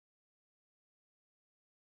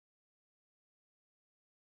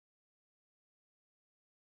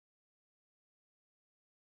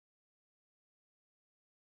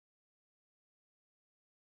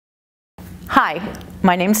Hi,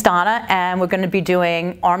 my name's Donna and we're going to be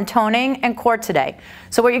doing arm toning and core today.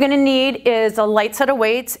 So what you're going to need is a light set of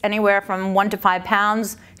weights, anywhere from 1 to 5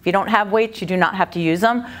 pounds. If you don't have weights, you do not have to use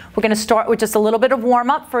them. We're going to start with just a little bit of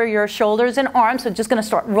warm up for your shoulders and arms. So just going to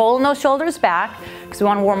start rolling those shoulders back because we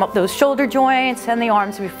want to warm up those shoulder joints and the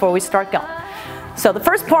arms before we start going. So the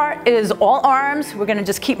first part is all arms. We're going to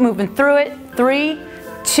just keep moving through it. 3,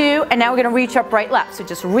 2, and now we're going to reach up right, left. So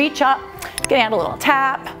just reach up, get add a little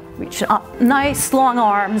tap. Reach up, nice long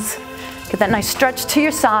arms. Get that nice stretch to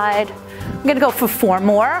your side. I'm gonna go for 4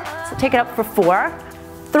 more. So take it up for 4,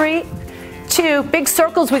 3, 2, big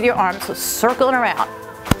circles with your arms, so circling around.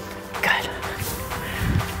 Good.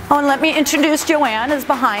 Oh, and let me introduce Joanne is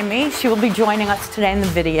behind me. She will be joining us today in the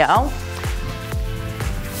video.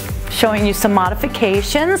 Showing you some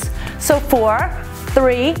modifications. So 4,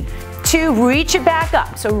 3, 2, reach it back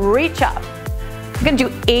up. So reach up. We're going to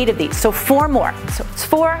do 8 of these, so 4 more. So it's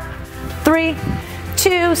 4, 3,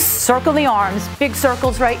 2, circle the arms, big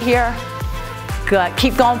circles right here. Good,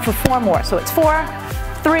 keep going for 4 more. So it's 4,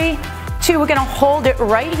 3, 2, we're going to hold it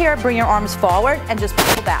right here, bring your arms forward and just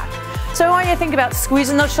pull back. So I want you to think about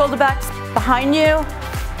squeezing those shoulder blocks behind you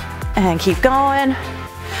and keep going.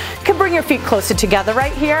 You can bring your feet closer together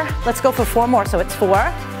right here. Let's go for 4 more. So it's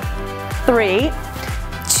 4, 3,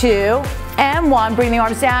 2, and 1. Bring the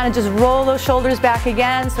arms down and just roll those shoulders back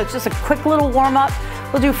again. So it's just a quick little warm up.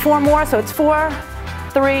 We'll do 4 more. So it's 4,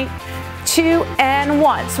 3, 2, and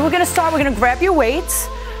 1. So we're going to start. We're going to grab your weights.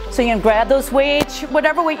 So you're going to grab those weights.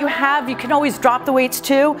 Whatever weight you have, you can always drop the weights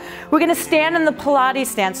too. We're going to stand in the Pilates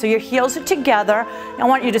stance. So your heels are together. I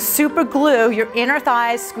want you to super glue your inner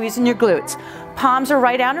thighs, squeezing your glutes. Palms are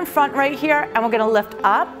right out in front right here. And we're going to lift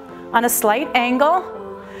up on a slight angle.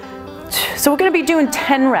 So we're going to be doing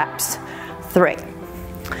 10 reps. 3,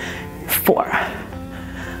 4,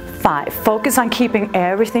 5. Focus on keeping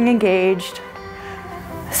everything engaged.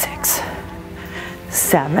 6,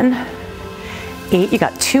 7, 8. You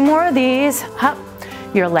got 2 more of these. Up.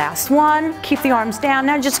 Your last one. Keep the arms down.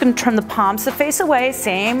 Now just going to turn the palms to face away.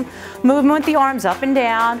 Same movement with the arms up and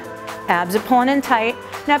down. Abs are pulling in tight.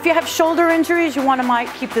 Now if you have shoulder injuries, you want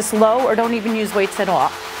to keep this low or don't even use weights at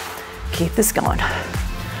all. Keep this going.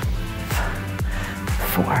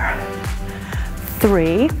 4,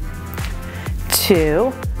 3,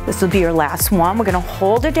 2, this will be your last one. We're going to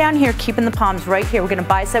hold it down here, keeping the palms right here. We're going to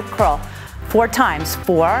bicep curl 4 times.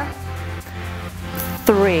 4,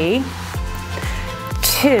 3,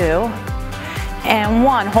 2, and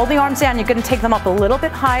 1. Hold the arms down. You're going to take them up a little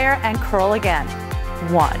bit higher and curl again.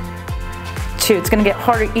 1, 2. It's going to get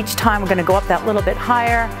harder each time. We're going to go up that little bit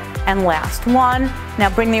higher. And last one.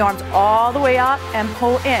 Now bring the arms all the way up and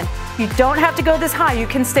pull in. You don't have to go this high. You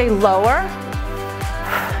can stay lower.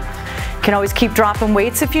 You can always keep dropping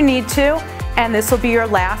weights if you need to. And this will be your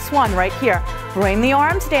last one right here. Bring the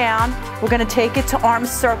arms down. We're going to take it to arm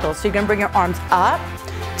circles. So you're going to bring your arms up,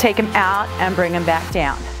 take them out, and bring them back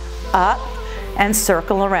down. Up and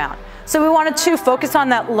circle around. So we wanted to focus on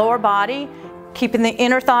that lower body, keeping the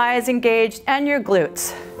inner thighs engaged and your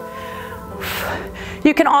glutes.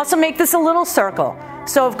 You can also make this a little circle.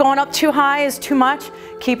 So if going up too high is too much,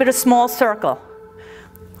 keep it a small circle.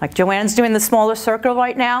 Like Joanne's doing the smaller circle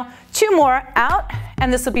right now. 2 more, out,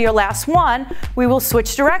 and this will be your last one. We will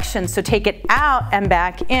switch directions, so take it out and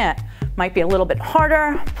back in. Might be a little bit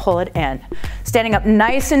harder, pull it in. Standing up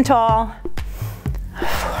nice and tall. 4,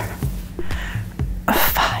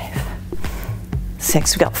 5,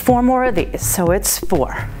 6, we've got 4 more of these. So it's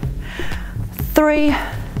 4, 3,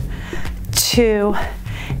 2,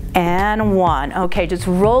 and 1. Okay, just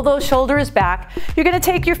roll those shoulders back. You're going to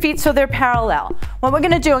take your feet so they're parallel. What we're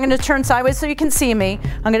going to do, I'm going to turn sideways so you can see me.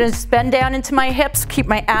 I'm going to bend down into my hips, keep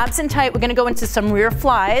my abs in tight. We're going to go into some rear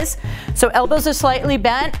flies. So elbows are slightly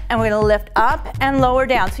bent, and we're going to lift up and lower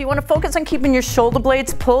down. So you want to focus on keeping your shoulder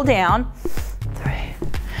blades pulled down. 3,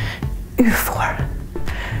 4,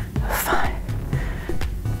 5,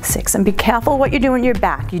 6. And be careful what you do in your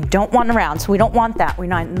back. You don't want around, so we don't want that. We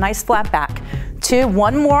want a nice flat back. 2,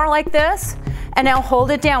 1 more like this, and now hold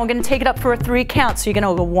it down. We're going to take it up for a 3 count. So you're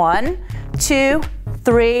going to go 1, 2,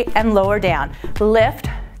 3, and lower down. Lift,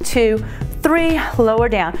 2, 3, lower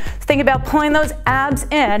down. Think about pulling those abs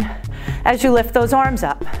in as you lift those arms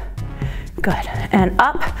up. Good, and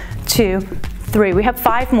up, 2, 3. We have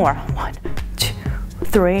 5 more. 1, 2,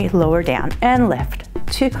 3, lower down, and lift.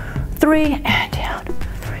 2, 3, and down.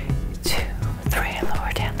 3, 2, 3,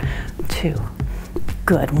 lower down. 2.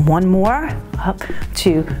 Good, 1 more. Up,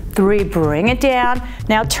 2, 3, bring it down.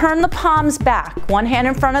 Now turn the palms back, one hand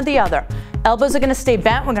in front of the other. Elbows are going to stay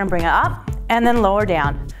bent. We're going to bring it up and then lower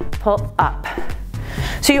down. Pull up.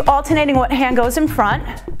 So you're alternating what hand goes in front.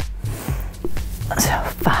 So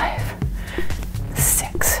 5,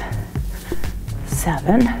 6,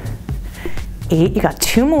 7, 8. You got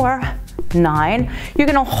 2 more. 9. You're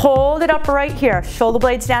going to hold it up right here. Shoulder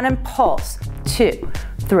blades down and pulse. 2,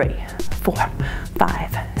 3, 4,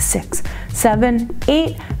 5, 6, 7,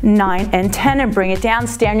 8, 9, and 10. And bring it down.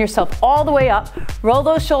 Stand yourself all the way up. Roll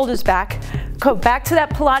those shoulders back. Go back to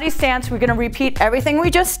that Pilates stance. We're going to repeat everything we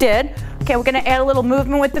just did. Okay, we're going to add a little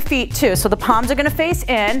movement with the feet too. So the palms are going to face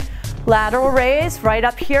in. Lateral raise right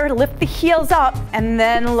up here. Lift the heels up and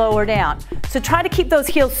then lower down. So try to keep those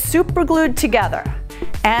heels super glued together.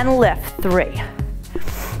 And lift. 3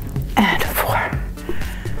 and 4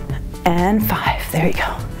 and 5. There you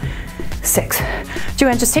go. 6.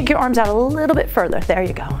 Joanne, just take your arms out a little bit further. There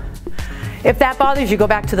you go. If that bothers you, go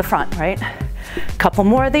back to the front, right? Couple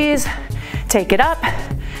more of these. Take it up.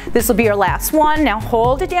 This will be your last one. Now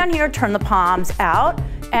hold it down here. Turn the palms out.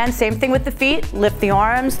 And same thing with the feet. Lift the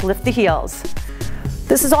arms, lift the heels.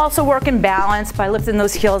 This is also working balance by lifting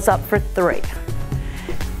those heels up for 3,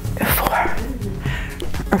 4,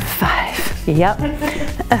 or 5. Yep.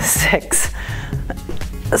 6,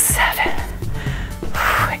 7,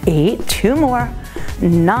 8. 2 more.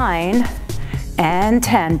 9 and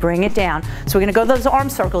 10. Bring it down. So we're going to go those arm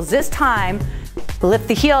circles. This time, lift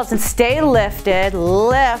the heels and stay lifted.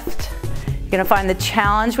 Lift. You're going to find the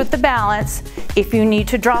challenge with the balance. If you need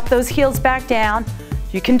to drop those heels back down,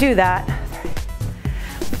 you can do that.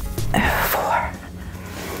 4,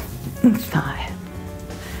 5,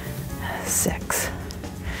 6,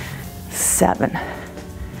 7,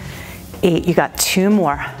 8. You got 2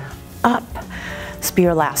 more. Up. This will be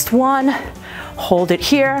your last one. Hold it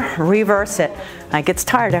here. Reverse it. It gets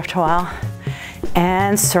tired after a while.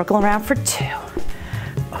 And circle around for 2,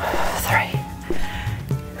 3,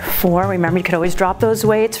 4. Remember, you could always drop those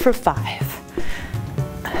weights for 5,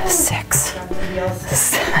 6,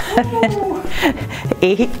 7,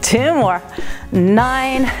 8. 2 more.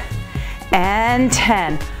 9 and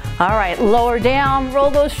 10. All right, lower down, roll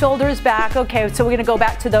those shoulders back. Okay, so we're gonna go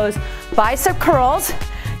back to those bicep curls.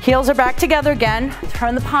 Heels are back together again.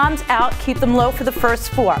 Turn the palms out, keep them low for the first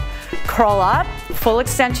 4. Curl up, full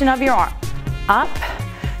extension of your arm. Up,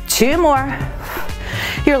 2 more.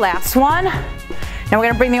 Your last one. Now we're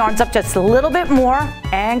gonna bring the arms up just a little bit more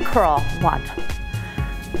and curl. 1,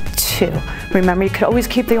 2. Remember, you could always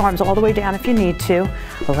keep the arms all the way down if you need to.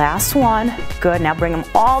 Last one. Good, now bring them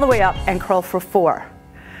all the way up and curl for 4,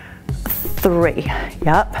 3.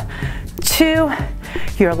 Yep. 2.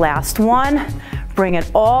 Your last one. Bring it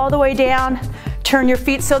all the way down. Turn your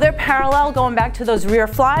feet so they're parallel, going back to those rear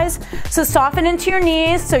flies. So soften into your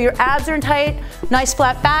knees so your abs are tight. Nice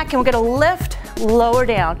flat back, and we're gonna lift, lower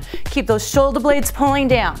down. Keep those shoulder blades pulling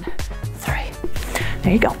down. 3.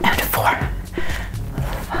 There you go. And 4,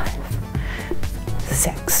 5,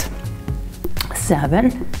 6,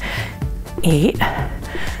 7, 8,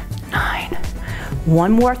 9.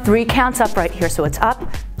 One more. 3 counts up right here. So it's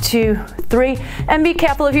up, 2, 3. And be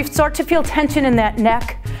careful if you start to feel tension in that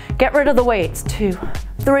neck, get rid of the weights. 2,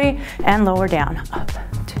 3, and lower down. Up,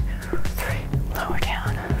 2, 3, lower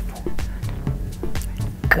down. 4.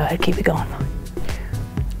 Good. Keep it going.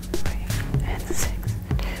 3 and 6,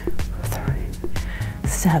 3,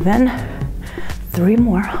 7. 3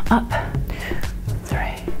 more. Up,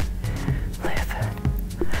 3. Lift.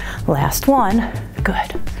 Last one.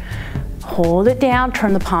 Good. Hold it down,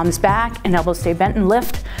 turn the palms back, and elbows stay bent and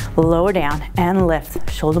lift. Lower down and lift.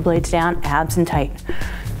 Shoulder blades down, abs and tight.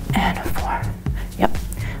 And 4. Yep.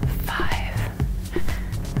 5,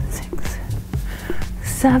 6,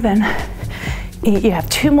 7, 8. You have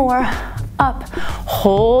 2 more. Up.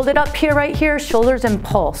 Hold it up here, right here. Shoulders and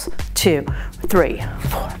pulse. 2, 3,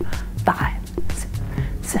 4, 5, 6,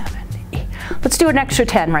 7, 8. Let's do an extra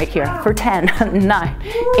 10 right here for 10, 9,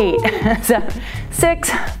 8, 7, 6,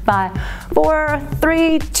 5, 4,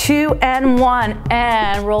 3, 2, and 1.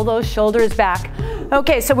 And roll those shoulders back.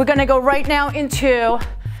 Okay, so we're gonna go right now into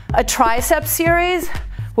a tricep series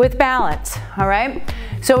with balance, all right?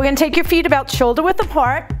 So we're gonna take your feet about shoulder width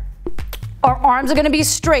apart. Our arms are gonna be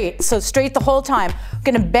straight, so straight the whole time.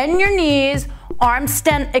 We're gonna bend your knees, arms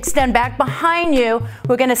extend back behind you.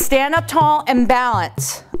 We're gonna stand up tall and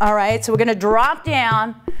balance, all right? So we're gonna drop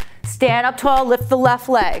down, stand up tall, lift the left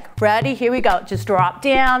leg. Ready? Here we go. Just drop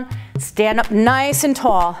down, stand up nice and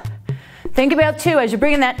tall. Think about too, as you're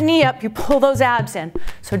bringing that knee up, you pull those abs in.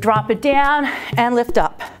 So drop it down and lift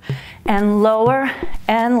up. And lower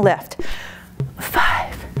and lift.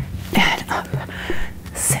 5 and up.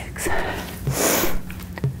 6,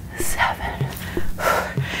 7,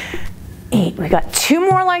 8. We got 2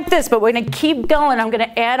 more like this, but we're gonna keep going. I'm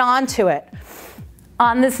gonna add on to it.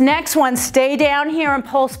 On this next one, stay down here and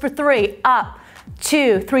pulse for 3. Up,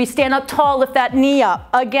 2, 3, stand up tall, lift that knee up.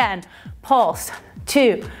 Again, pulse,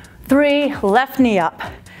 2, 3, left knee up.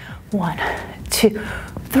 1, 2,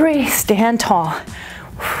 3, stand tall.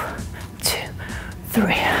 2,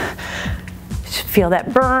 3. Just feel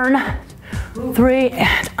that burn. 3,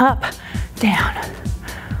 and up, down.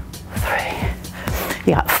 3.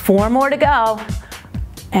 You got 4 more to go.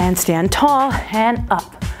 And stand tall, and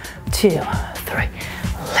up. 2, 3,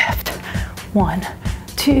 lift. 1,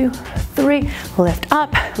 2, 3, lift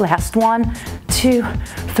up. Last 1, 2,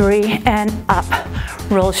 3, and up.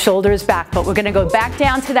 Roll shoulders back, but we're gonna go back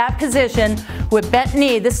down to that position with bent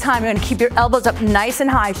knee. This time you're gonna keep your elbows up nice and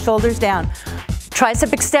high, shoulders down.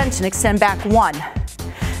 Tricep extension, extend back 1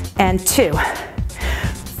 and 2,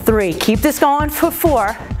 3. Keep this going for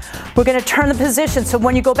 4. We're gonna turn the position, so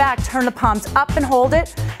when you go back, turn the palms up and hold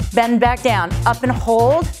it, bend back down, up and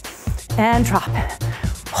hold, and drop it.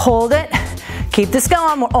 Hold it, keep this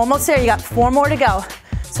going, we're almost there, you got 4 more to go.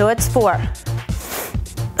 So it's 4,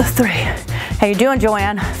 3. How you doing,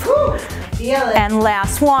 Joanne? Woo, feel it. And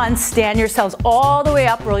last one, stand yourselves all the way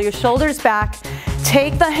up, roll your shoulders back,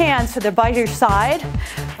 take the hands so they're by your side.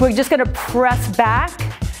 We're just gonna press back,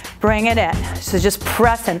 bring it in. So just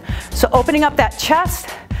pressing. So opening up that chest.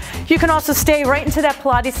 You can also stay right into that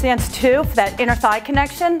Pilates stance too for that inner thigh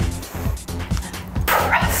connection.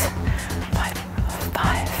 Press.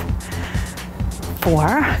 5,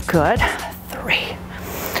 4, good. 3,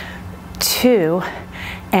 2,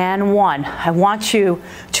 and 1. I want you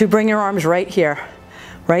to bring your arms right here.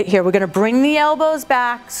 Right here. We're going to bring the elbows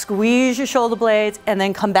back, squeeze your shoulder blades, and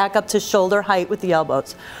then come back up to shoulder height with the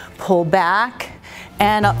elbows. Pull back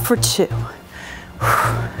and up for 2,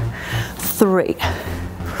 3,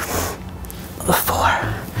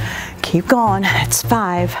 4. Keep going. It's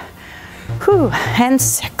 5. And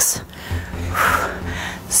 6.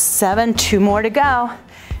 7. 2 more to go.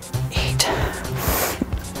 8,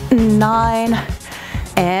 9,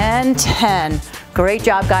 and 10. Great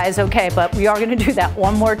job, guys. Okay, but we are going to do that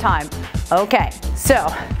one more time. Okay, so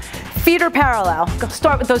feet are parallel. Go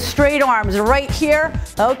start with those straight arms right here.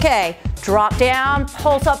 Okay, drop down,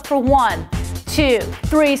 pulse up for 1, 2,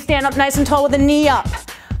 3. Stand up nice and tall with the knee up.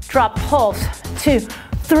 Drop, pulse, 2,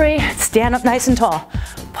 3. Stand up nice and tall.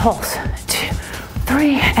 Pulse, 2,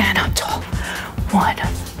 3, and up tall. 1,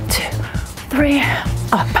 2, 3,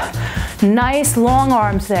 up. Nice long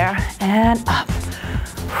arms there, and up. 2,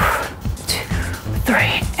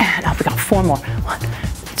 3, and up. We got 4 more. 1,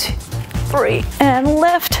 2, 3, and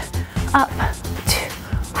lift. Up, 2.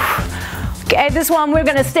 Okay, this one we're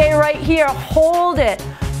gonna stay right here. Hold it.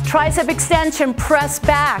 Tricep extension, press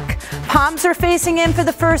back. Palms are facing in for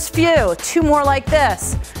the first few. 2 more like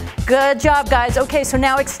this. Good job, guys. Okay, so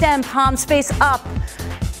now extend, palms face up.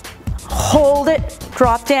 Hold it,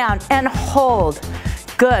 drop down, and hold.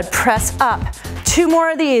 Good, press up. 2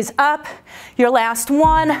 more of these, up. Your last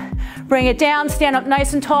one, bring it down, stand up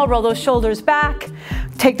nice and tall, roll those shoulders back.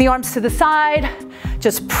 Take the arms to the side,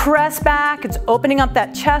 just press back. It's opening up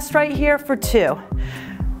that chest right here for 2,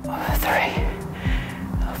 3,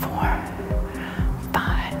 4,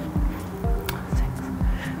 5,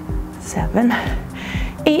 6, 7,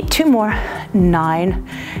 8, 2 more, 9,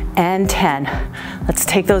 and 10. Let's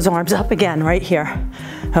take those arms up again right here.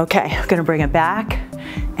 Okay, we're gonna bring it back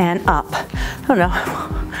and up. Oh no,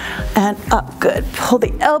 and up, good. Pull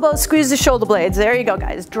the elbows, squeeze the shoulder blades. There you go,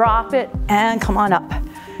 guys. Drop it and come on up.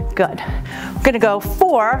 Good. We're gonna go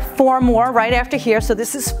 4 more right after here. So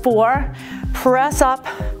this is 4, press up,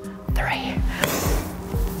 3,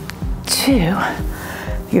 2,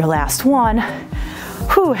 your last one.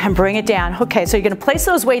 Whew, and bring it down. Okay, so you're gonna place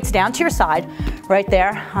those weights down to your side, right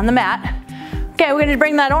there on the mat. Okay, we're gonna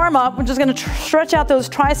bring that arm up. We're just gonna stretch out those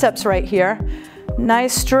triceps right here.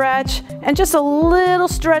 Nice stretch, and just a little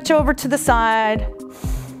stretch over to the side.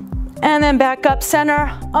 And then back up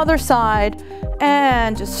center, other side,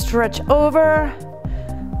 and just stretch over.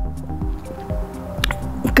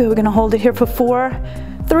 Good, we're gonna hold it here for 4,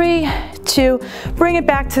 3, 2, bring it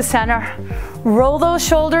back to center. Roll those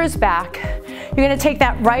shoulders back. You're gonna take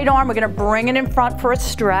that right arm, we're gonna bring it in front for a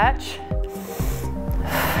stretch.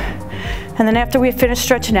 And then after we finish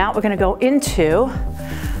stretching out, we're gonna go into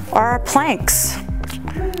our planks,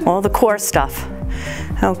 all the core stuff.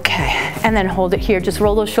 Okay, and then hold it here, just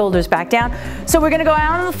roll those shoulders back down. So we're gonna go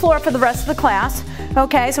out on the floor for the rest of the class.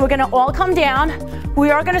 Okay, so we're gonna all come down.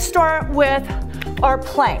 We are gonna start with our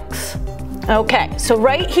planks. Okay, so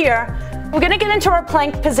right here, we're gonna get into our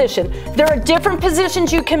plank position. There are different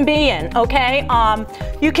positions you can be in, okay?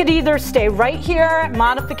 You could either stay right here,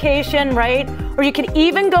 modification, right? Or or you can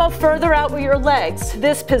even go further out with your legs,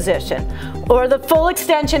 this position, or the full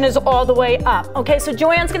extension is all the way up. Okay, so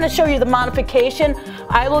Joanne's gonna show you the modification.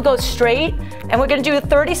 I will go straight, and we're gonna do a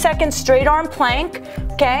 30-second straight arm plank.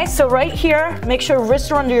 Okay, so right here, make sure wrists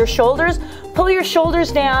are under your shoulders. Pull your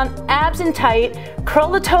shoulders down, abs in tight, curl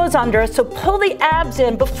the toes under, so pull the abs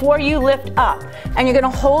in before you lift up. And you're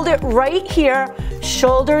gonna hold it right here,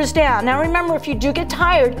 shoulders down. Now remember, if you do get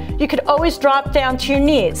tired, you could always drop down to your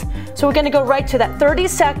knees. So we're gonna go right to that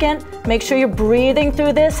 30-second. Make sure you're breathing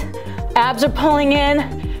through this. Abs are pulling in,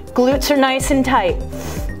 glutes are nice and tight.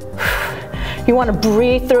 You wanna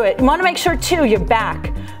breathe through it. You wanna make sure too, your back.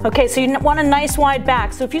 Okay, so you want a nice wide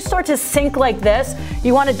back. So if you start to sink like this,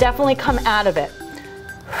 you want to definitely come out of it.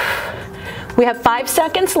 We have 5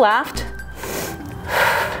 seconds left.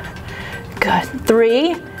 Good.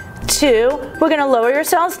 3, 2. We're going to lower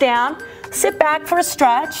yourselves down. Sit back for a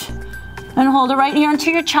stretch. And hold it right here into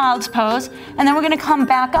your child's pose. And then we're going to come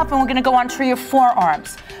back up and we're going to go onto your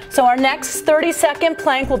forearms. So our next 30-second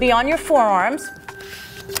plank will be on your forearms.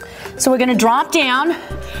 So we're going to drop down.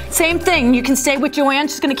 Same thing, you can stay with Joanne,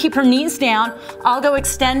 she's gonna keep her knees down. I'll go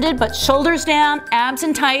extended, but shoulders down, abs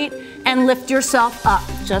in tight, and lift yourself up,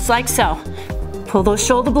 just like so. Pull those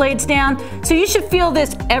shoulder blades down. So you should feel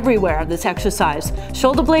this everywhere, this exercise.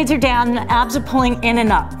 Shoulder blades are down, and the abs are pulling in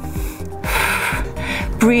and up.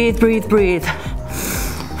 Breathe, breathe, breathe.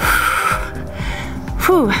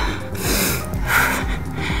 Whew.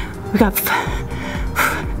 We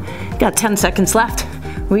got 10 seconds left.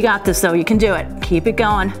 We got this though, you can do it. Keep it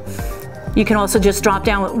going. You can also just drop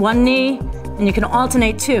down with one knee, and you can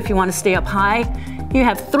alternate too if you want to stay up high. You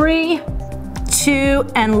have 3, 2,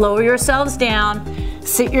 and lower yourselves down.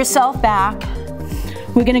 Sit yourself back.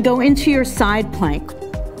 We're gonna go into your side plank.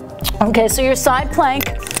 Okay, so your side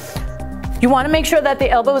plank, you wanna make sure that the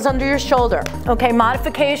elbow is under your shoulder. Okay,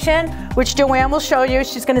 modification, which Joanne will show you.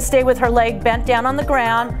 She's gonna stay with her leg bent down on the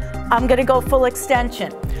ground. I'm gonna go full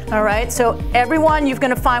extension. All right, so everyone, you're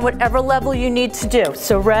gonna find whatever level you need to do.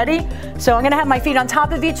 So ready? So I'm gonna have my feet on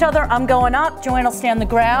top of each other. I'm going up, Joanne will stay on the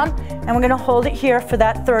ground, and we're gonna hold it here for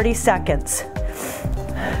that 30 seconds.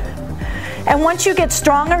 And once you get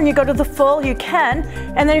stronger and you go to the full, you can.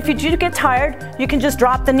 And then if you do get tired, you can just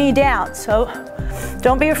drop the knee down. So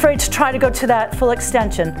don't be afraid to try to go to that full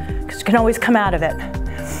extension, because you can always come out of it.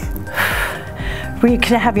 You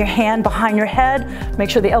can have your hand behind your head, make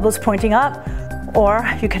sure the elbow's pointing up, or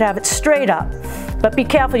you could have it straight up. But be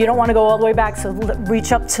careful, you don't want to go all the way back, so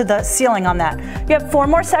reach up to the ceiling on that. You have 4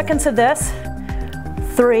 more seconds of this.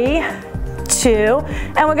 3, 2,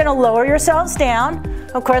 and we're gonna lower yourselves down,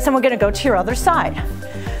 of course, and we're gonna go to your other side.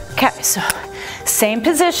 Okay, so same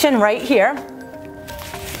position right here.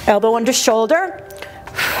 Elbow under shoulder.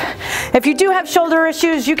 If you do have shoulder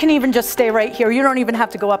issues, you can even just stay right here. You don't even have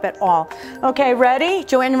to go up at all. Okay, ready?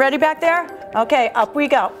 Joanne, ready back there? Okay, up we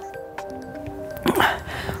go.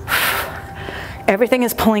 Everything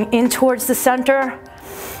is pulling in towards the center.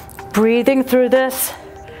 Breathing through this.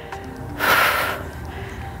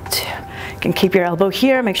 You can keep your elbow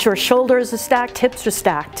here. Make sure shoulders are stacked, hips are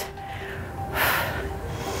stacked.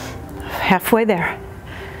 Halfway there.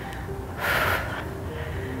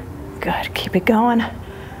 Good, keep it going.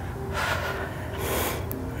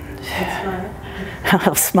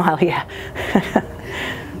 I'll smile, yeah.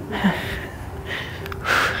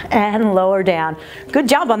 And lower down. Good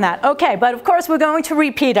job on that. Okay, but of course we're going to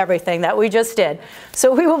repeat everything that we just did.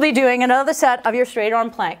 So we will be doing another set of your straight arm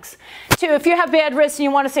planks. 2, if you have bad wrists and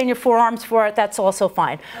you want to stay in your forearms for it, that's also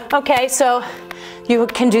fine. Okay, so you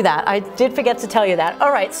can do that. I did forget to tell you that.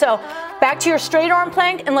 All right, so back to your straight arm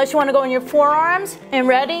plank, unless you want to go in your forearms. And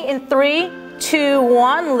ready, in 3, 2,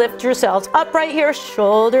 1, lift yourselves up right here,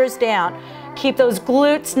 shoulders down. Keep those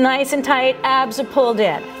glutes nice and tight, abs are pulled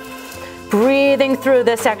in. Breathing through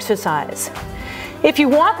this exercise. If you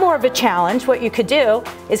want more of a challenge, what you could do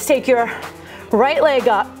is take your right leg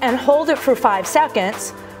up and hold it for 5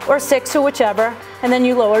 seconds, or 6 or whichever, and then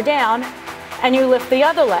you lower down and you lift the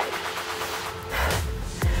other leg.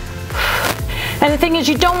 And the thing is,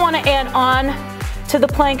 you don't want to add on to the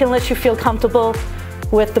plank unless you feel comfortable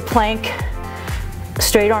with the plank.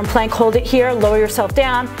 Straight arm plank, hold it here, lower yourself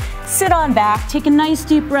down, sit on back, take a nice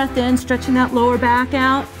deep breath in, stretching that lower back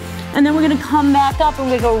out. And then we're gonna come back up and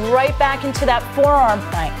we go right back into that forearm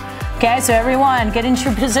plank. Okay, so everyone, get into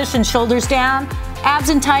your position, shoulders down, abs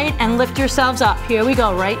in tight, and lift yourselves up. Here we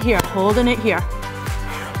go, right here, holding it here.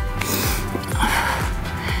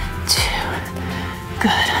 2,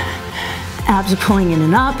 good. Abs are pulling in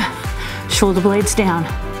and up, shoulder blades down.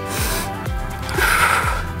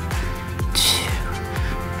 2,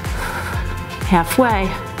 halfway.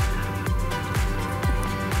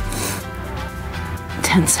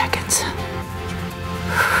 10 seconds.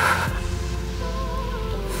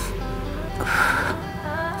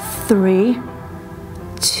 3,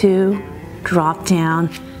 2, drop down,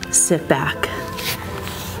 sit back.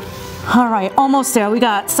 All right, almost there. We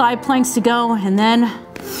got side planks to go, and then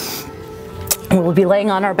we'll be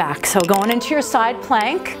laying on our back. So going into your side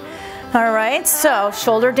plank. All right, so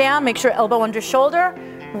shoulder down, make sure elbow under shoulder.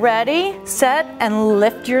 Ready, set, and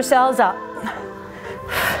lift yourselves up.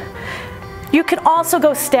 You can also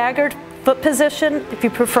go staggered foot position if you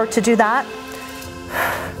prefer to do that.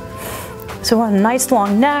 So we're on a nice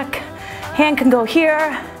long neck. Hand can go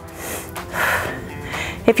here.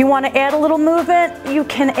 If you want to add a little movement, you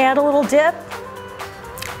can add a little dip.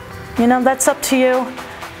 You know, that's up to you.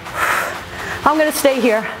 I'm going to stay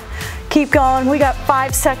here. Keep going. We got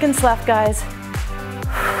 5 seconds left, guys.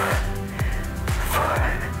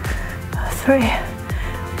 4, 3,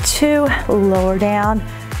 2, lower down,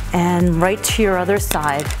 and right to your other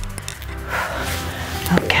side.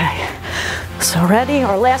 Okay, so ready,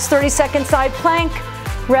 our last 30-second side plank.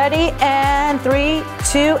 Ready, and 3,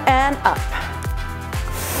 2, and up.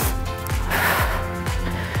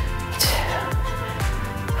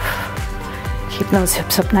 2. Keep those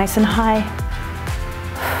hips up nice and high.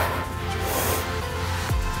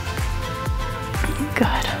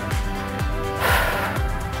 Good.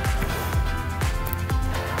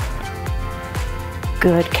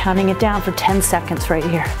 Good, counting it down for 10 seconds right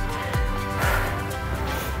here.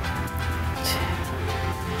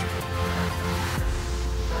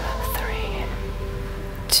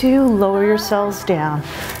 2, lower yourselves down.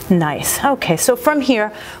 Nice. Okay, so from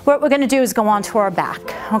here, what we're going to do is go onto our back.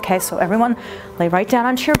 Okay, so everyone lay right down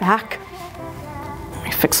onto your back. Let me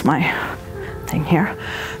fix my thing here.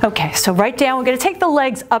 Okay, so right down, we're going to take the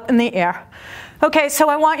legs up in the air. Okay, so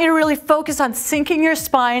I want you to really focus on sinking your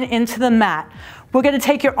spine into the mat. We're going to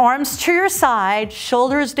take your arms to your side,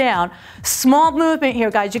 shoulders down. Small movement here,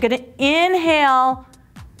 guys. You're going to inhale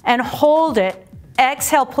and hold it.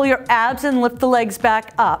 Exhale, pull your abs and lift the legs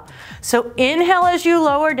back up. So inhale as you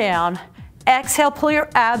lower down. Exhale, pull your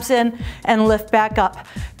abs in and lift back up.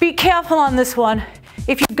 Be careful on this one.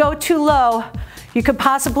 If you go too low, you could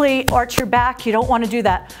possibly arch your back. You don't want to do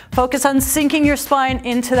that. Focus on sinking your spine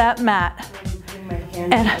into that mat.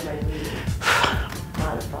 And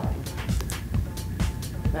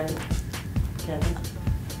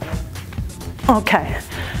okay.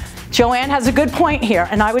 Joanne has a good point here,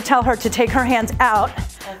 and I would tell her to take her hands out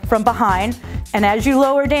from behind, and as you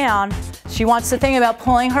lower down, she wants to think about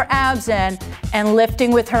pulling her abs in and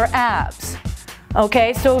lifting with her abs.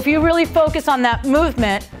 Okay, so if you really focus on that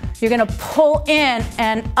movement, you're gonna pull in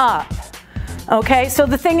and up. Okay, so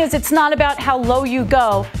the thing is, it's not about how low you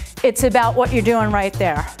go, it's about what you're doing right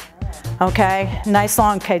there. Okay, nice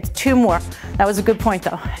long, okay, 2 more. That was a good point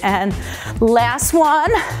though. And last one.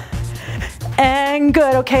 And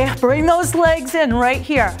good, okay, bring those legs in right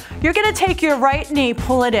here. You're gonna take your right knee,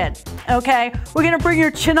 pull it in, okay? We're gonna bring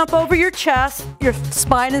your chin up over your chest, your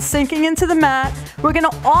spine is sinking into the mat. We're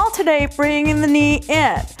gonna alternate bringing the knee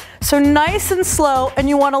in. So nice and slow, and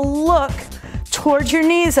you wanna look towards your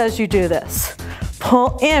knees as you do this.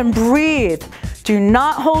 Pull in, breathe. Do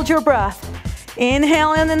not hold your breath.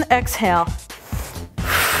 Inhale in and exhale.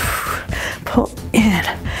 Pull in,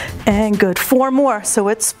 and good. 4 more, so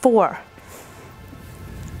it's 4.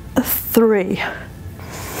 3,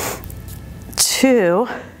 2,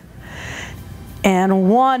 and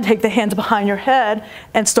 1. Take the hands behind your head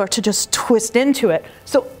and start to just twist into it.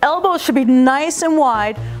 So elbows should be nice and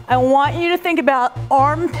wide. I want you to think about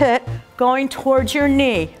armpit going towards your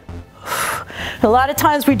knee. A lot of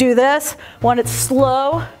times we do this when it's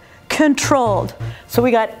slow, controlled. So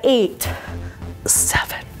we got 8,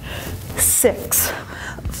 7, 6,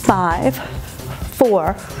 5,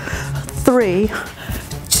 4, 3,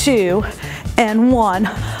 2, and 1.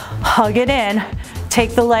 Hug it in.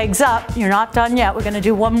 Take the legs up. You're not done yet. We're going to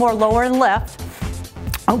do 1 more, lower and lift.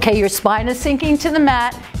 Okay, your spine is sinking to the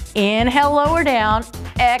mat. Inhale, lower down.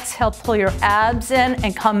 Exhale, pull your abs in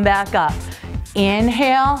and come back up.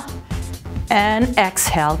 Inhale and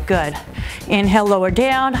exhale. Good. Inhale, lower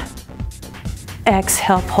down.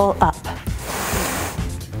 Exhale, pull up.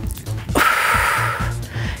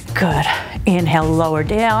 Good. Inhale, lower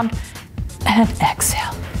down and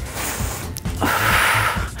exhale.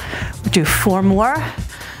 Do 4 more.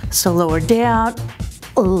 So lower down,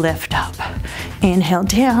 lift up. Inhale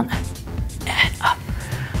down and up.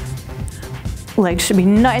 Legs should be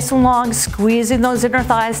nice and long, squeezing those inner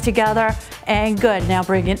thighs together. And good. Now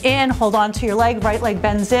bring it in, hold on to your leg. Right leg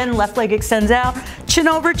bends in, left leg extends out. Chin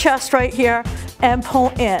over chest right here. And pull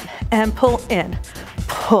in, and pull in.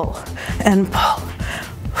 Pull and pull.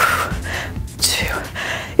 2,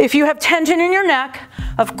 If you have tension in your neck,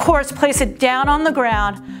 of course, place it down on the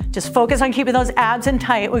ground. Just focus on keeping those abs in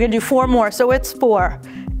tight. We're gonna do 4 more. So it's 4,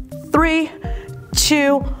 3,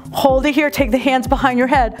 2, hold it here. Take the hands behind your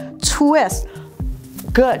head. Twist.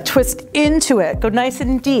 Good. Twist into it. Go nice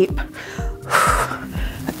and deep.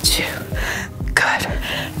 2. Good.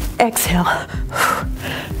 Exhale.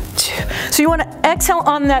 2. So you want to exhale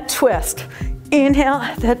on that twist. Inhale,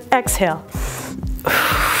 then exhale.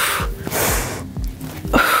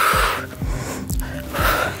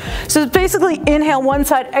 So basically inhale one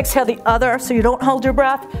side, exhale the other, so you don't hold your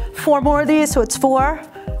breath. 4 more of these, so it's 4,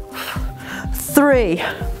 3,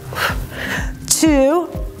 2,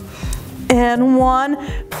 and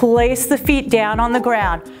 1. Place the feet down on the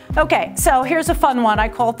ground. Okay, so here's a fun one. I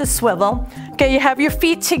call it the swivel. Okay, you have your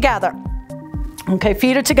feet together. Okay,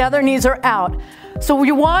 feet are together, knees are out. So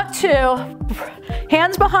you want to,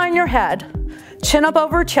 hands behind your head, chin up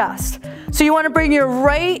over chest. So you want to bring your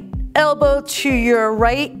right elbow to your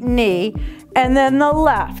right knee and then the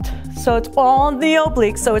left. So it's all in the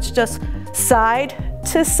oblique, so it's just side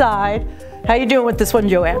to side. How you doing with this one,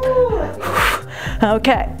 Joanne?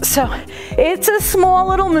 Okay, so it's a small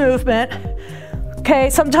little movement. Okay,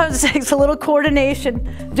 sometimes it takes a little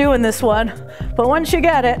coordination doing this one, but once you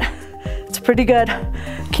get it, it's pretty good.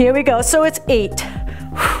 Here we go. So it's 8,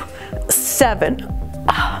 7,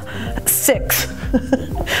 6,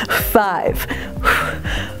 5,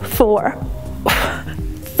 4,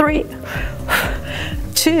 3,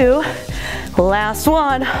 2, last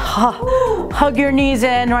one. Hug your knees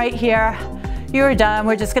in right here. You're done.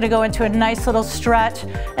 We're just gonna go into a nice little stretch,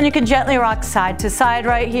 and you can gently rock side to side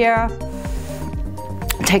right here.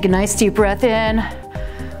 Take a nice deep breath in.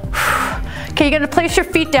 Okay, you're gonna place your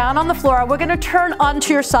feet down on the floor. We're gonna turn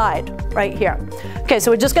onto your side right here. Okay,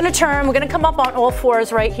 so we're just gonna turn. We're gonna come up on all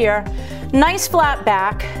 4s right here. Nice flat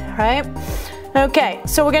back, right? Okay,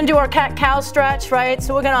 so we're gonna do our cat-cow stretch, right?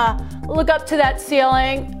 So we're gonna look up to that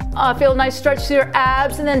ceiling, feel a nice stretch to your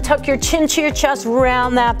abs, and then tuck your chin to your chest,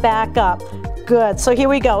 round that back up. Good, so here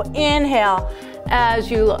we go. Inhale as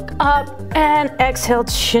you look up, and exhale,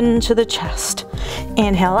 chin to the chest.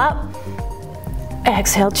 Inhale up,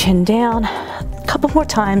 exhale, chin down. A couple more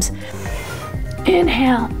times.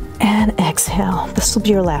 Inhale and exhale. This will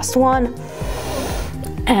be your last one.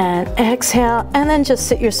 And exhale, and then just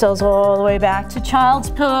sit yourselves all the way back to child's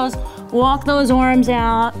pose. Walk those arms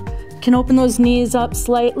out. You can open those knees up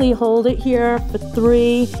slightly. Hold it here for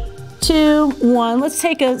 3, 2, 1. Let's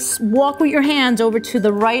take a walk with your hands over to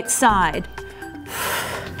the right side.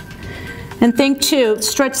 And think too,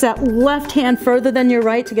 stretch that left hand further than your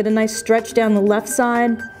right to get a nice stretch down the left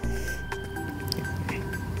side.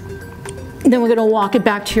 And then we're gonna walk it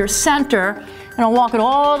back to your center, and I'll walk it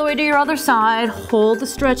all the way to your other side. Hold the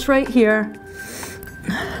stretch right here.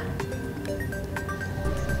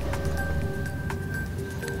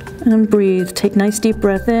 And breathe. Take a nice deep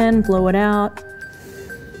breath in, blow it out.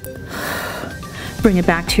 Bring it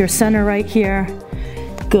back to your center right here.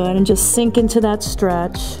 Good, and just sink into that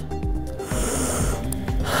stretch.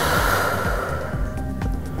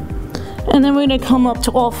 And then we're gonna come up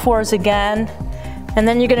to all 4s again. And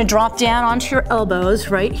then you're gonna drop down onto your elbows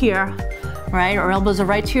right here, right? Our elbows are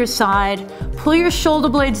right to your side. Pull your shoulder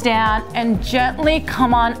blades down and gently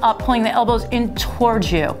come on up, pulling the elbows in towards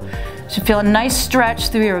you. So feel a nice stretch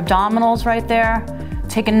through your abdominals right there.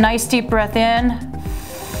 Take a nice deep breath in,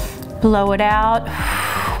 blow it out.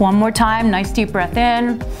 One more time, nice deep breath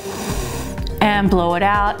in, and blow it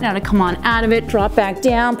out. Now to come on out of it, drop back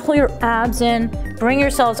down, pull your abs in, bring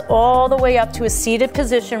yourselves all the way up to a seated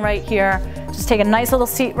position right here. Just take a nice little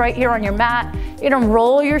seat right here on your mat. You're gonna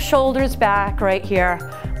roll your shoulders back right here.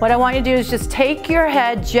 What I want you to do is just take your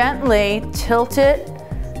head gently, tilt it,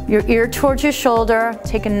 your ear towards your shoulder,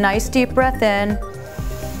 take a nice deep breath in,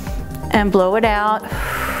 and blow it out.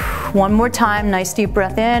 One more time, nice deep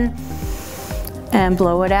breath in, and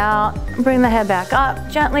blow it out. Bring the head back up,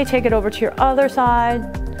 gently take it over to your other side.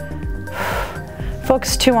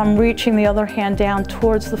 Focus too on reaching the other hand down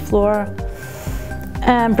towards the floor.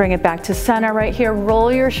 And bring it back to center right here.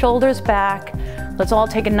 Roll your shoulders back. Let's all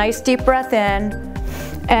take a nice deep breath in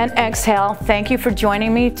and exhale. Thank you for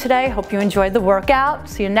joining me today. Hope you enjoyed the workout.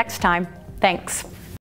 See you next time. Thanks.